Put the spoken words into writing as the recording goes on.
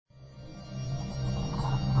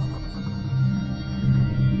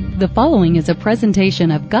The following is a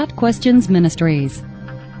presentation of Got Questions Ministries.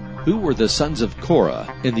 Who were the sons of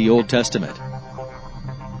Korah in the Old Testament?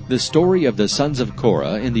 The story of the sons of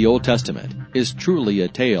Korah in the Old Testament is truly a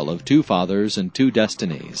tale of two fathers and two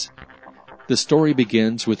destinies. The story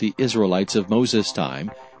begins with the Israelites of Moses'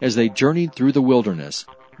 time as they journeyed through the wilderness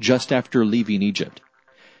just after leaving Egypt.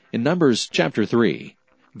 In Numbers chapter 3,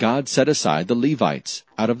 God set aside the Levites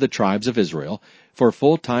out of the tribes of Israel for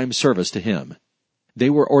full-time service to Him. They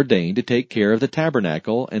were ordained to take care of the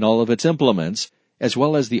tabernacle and all of its implements, as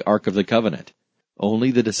well as the Ark of the Covenant.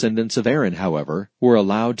 Only the descendants of Aaron, however, were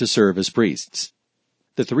allowed to serve as priests.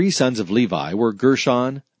 The three sons of Levi were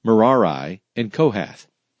Gershon, Merari, and Kohath.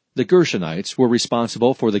 The Gershonites were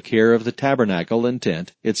responsible for the care of the tabernacle and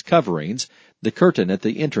tent, its coverings, the curtain at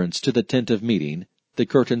the entrance to the tent of meeting, the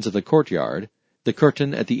curtains of the courtyard, the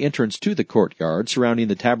curtain at the entrance to the courtyard surrounding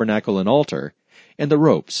the tabernacle and altar, and the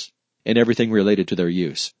ropes, and everything related to their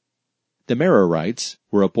use. The Merarites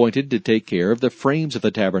were appointed to take care of the frames of the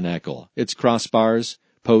tabernacle, its crossbars,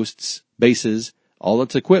 posts, bases, all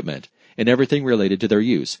its equipment, and everything related to their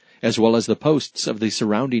use, as well as the posts of the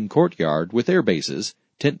surrounding courtyard with their bases,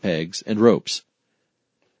 tent pegs, and ropes.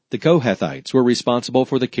 The Kohathites were responsible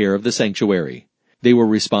for the care of the sanctuary. They were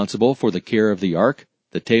responsible for the care of the ark,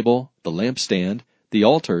 the table, the lampstand, the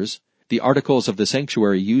altars, the articles of the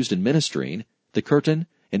sanctuary used in ministering, the curtain,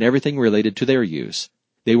 and everything related to their use.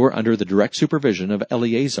 They were under the direct supervision of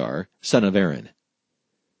Eleazar, son of Aaron.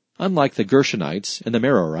 Unlike the Gershonites and the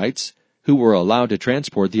Merarites, who were allowed to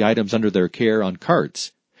transport the items under their care on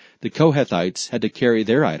carts, the Kohathites had to carry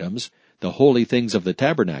their items, the holy things of the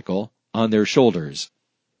tabernacle, on their shoulders.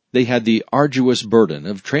 They had the arduous burden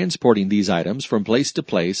of transporting these items from place to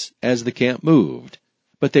place as the camp moved,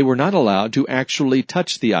 but they were not allowed to actually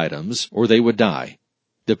touch the items or they would die.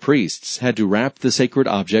 The priests had to wrap the sacred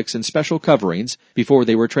objects in special coverings before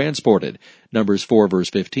they were transported, Numbers 4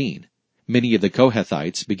 verse 15. Many of the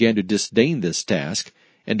Kohathites began to disdain this task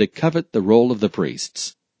and to covet the role of the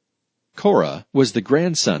priests. Korah was the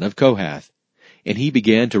grandson of Kohath, and he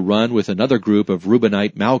began to run with another group of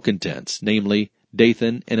Reubenite malcontents, namely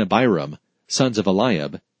Dathan and Abiram, sons of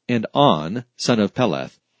Eliab, and On, son of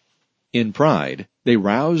Peleth. In pride, they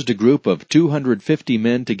roused a group of 250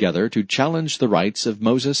 men together to challenge the rights of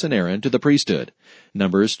Moses and Aaron to the priesthood,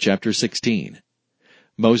 Numbers chapter 16.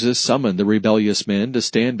 Moses summoned the rebellious men to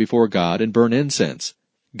stand before God and burn incense.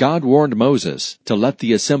 God warned Moses to let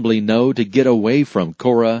the assembly know to get away from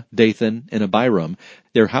Korah, Dathan, and Abiram,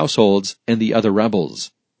 their households, and the other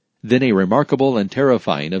rebels. Then a remarkable and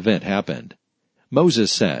terrifying event happened.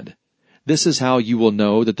 Moses said, "This is how you will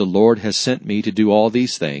know that the Lord has sent me to do all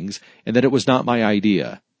these things, and that it was not my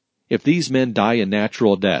idea. If these men die a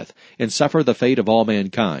natural death, and suffer the fate of all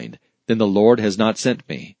mankind, then the Lord has not sent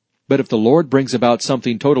me. But if the Lord brings about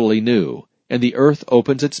something totally new, and the earth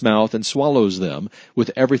opens its mouth and swallows them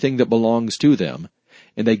with everything that belongs to them,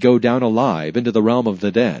 and they go down alive into the realm of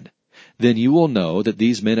the dead, then you will know that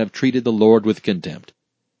these men have treated the Lord with contempt."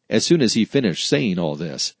 As soon as he finished saying all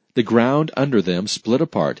this, the ground under them split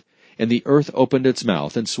apart, and the earth opened its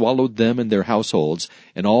mouth and swallowed them and their households,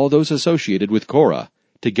 and all those associated with Korah,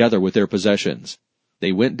 together with their possessions.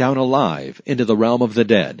 They went down alive into the realm of the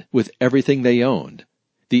dead, with everything they owned.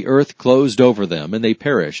 The earth closed over them, and they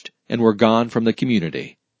perished, and were gone from the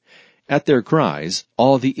community. At their cries,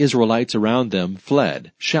 all the Israelites around them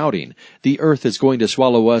fled, shouting, "The earth is going to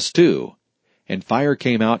swallow us too." And fire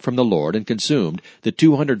came out from the Lord and consumed the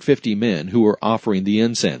 250 men who were offering the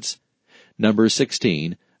incense. Numbers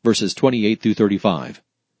 16, verses 28 through 35.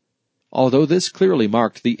 Although this clearly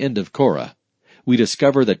marked the end of Korah, we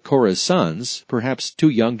discover that Korah's sons, perhaps too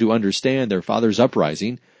young to understand their father's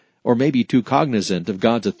uprising, or maybe too cognizant of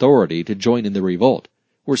God's authority to join in the revolt,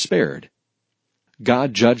 were spared.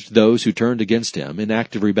 God judged those who turned against him in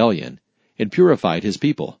active rebellion, and purified his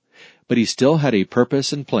people, but he still had a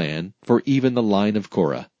purpose and plan for even the line of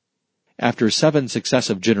Korah. After 7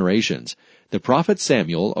 successive generations, the prophet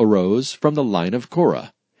Samuel arose from the line of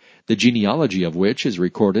Korah, the genealogy of which is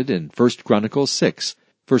recorded in 1 Chronicles 6,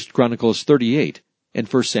 1 Chronicles 38, and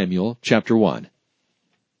 1 Samuel chapter 1.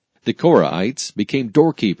 The Korahites became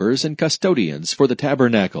doorkeepers and custodians for the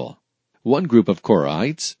tabernacle. One group of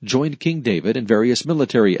Korahites joined King David in various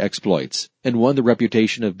military exploits and won the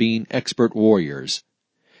reputation of being expert warriors.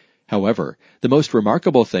 However, the most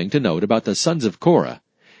remarkable thing to note about the sons of Korah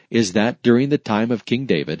is that during the time of King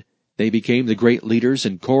David, they became the great leaders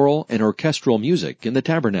in choral and orchestral music in the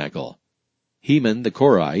tabernacle. Heman the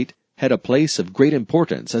Korahite had a place of great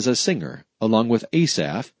importance as a singer, along with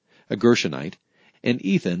Asaph, a Gershonite, and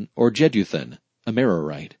Ethan or Jeduthun, a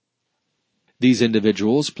Merarite. These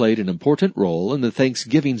individuals played an important role in the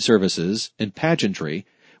Thanksgiving services and pageantry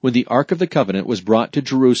when the Ark of the Covenant was brought to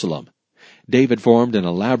Jerusalem. David formed an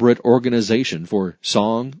elaborate organization for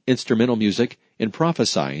song, instrumental music, and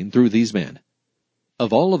prophesying through these men.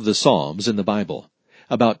 Of all of the Psalms in the Bible,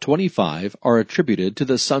 about 25 are attributed to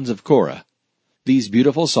the sons of Korah. These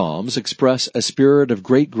beautiful Psalms express a spirit of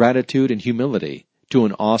great gratitude and humility to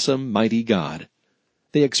an awesome, mighty God.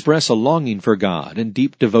 They express a longing for God and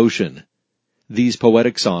deep devotion. These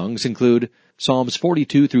poetic songs include Psalms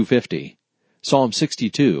 42 through 50, Psalm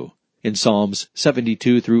 62, and Psalms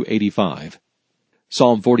 72 through 85.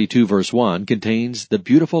 Psalm 42 verse 1 contains the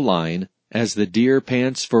beautiful line, "As the deer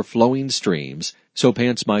pants for flowing streams, so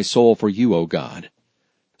pants my soul for you, O God."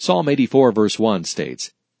 Psalm 84 verse 1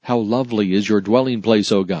 states, "How lovely is your dwelling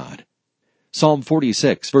place, O God." Psalm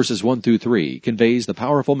 46 verses 1 through 3 conveys the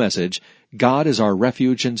powerful message, "God is our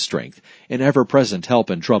refuge and strength, an ever-present help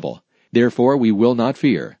in trouble. Therefore we will not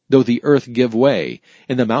fear, though the earth give way,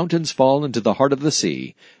 and the mountains fall into the heart of the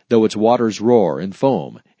sea, though its waters roar and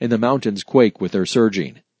foam, and the mountains quake with their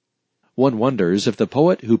surging." One wonders if the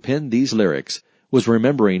poet who penned these lyrics was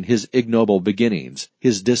remembering his ignoble beginnings,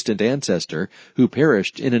 his distant ancestor who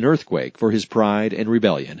perished in an earthquake for his pride and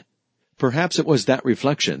rebellion. Perhaps it was that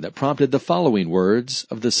reflection that prompted the following words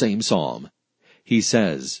of the same psalm. He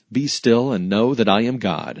says, "Be still and know that I am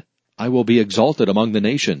God. I will be exalted among the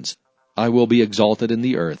nations. I will be exalted in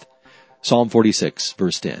the earth." Psalm 46,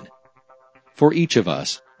 verse 10. For each of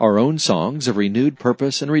us, our own songs of renewed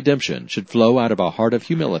purpose and redemption should flow out of a heart of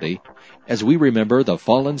humility as we remember the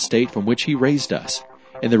fallen state from which He raised us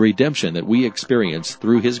and the redemption that we experience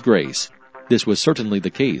through His grace. This was certainly the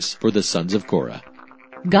case for the sons of Korah.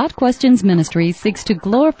 Got Questions Ministry seeks to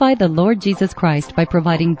glorify the Lord Jesus Christ by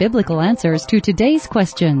providing biblical answers to today's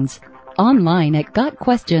questions. Online at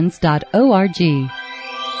gotquestions.org.